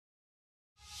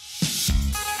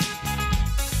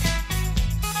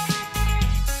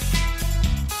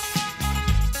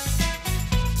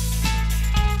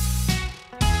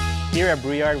here at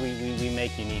Brewyard, we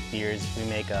make unique beers. We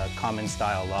make common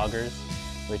style lagers,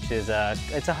 which is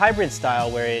it's a hybrid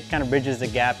style where it kind of bridges the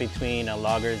gap between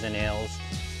lagers and ales,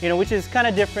 which is kind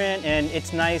of different. And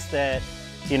it's nice that,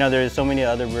 there's so many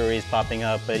other breweries popping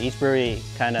up, but each brewery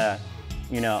kind of,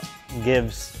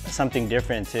 gives something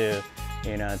different to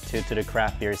the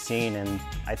craft beer scene. And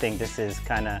I think this is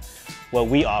kind of what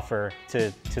we offer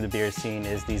to the beer scene,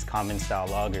 is these common style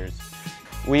lagers.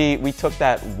 We took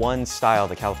that one style,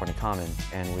 the California Common,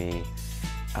 and we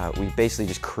basically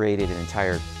just created an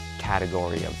entire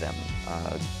category of them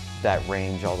that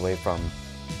range all the way from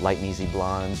light and easy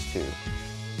blondes to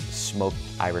smoked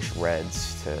Irish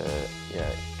reds to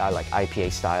I like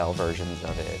IPA style versions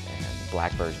of it and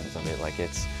black versions of it.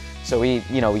 So we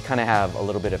kind of have a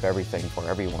little bit of everything for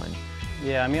everyone.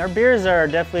 Yeah, I mean, our beers are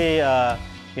definitely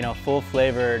full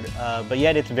flavored, but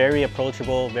yet it's very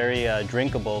approachable, very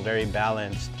drinkable, very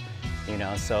balanced.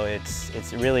 So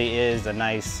it really is a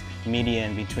nice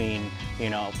median between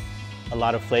a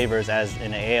lot of flavors as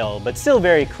in an ale, but still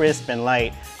very crisp and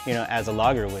light, as a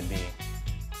lager would be.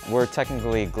 We're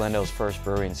technically Glendale's first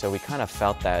brewery, and so we kind of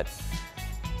felt that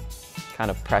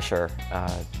kind of pressure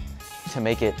to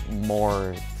make it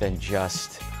more than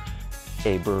just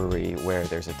a brewery where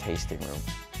there's a tasting room.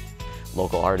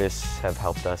 Local artists have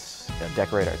helped us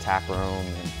decorate our tap room,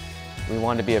 and we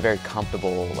wanted to be a very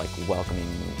comfortable, welcoming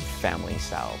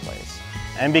family-style place.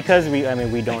 And because we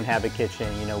don't have a kitchen,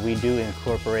 we do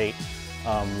incorporate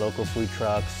local food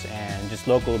trucks and just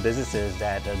local businesses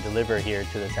that deliver here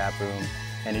to the tap room.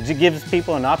 And it just gives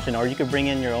people an option, or you could bring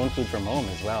in your own food from home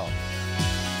as well.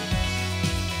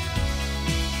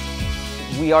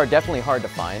 We are definitely hard to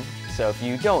find, so if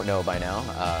you don't know by now,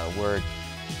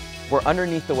 we're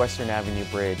underneath the Western Avenue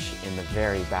Bridge in the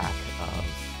very back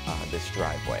of this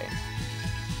driveway.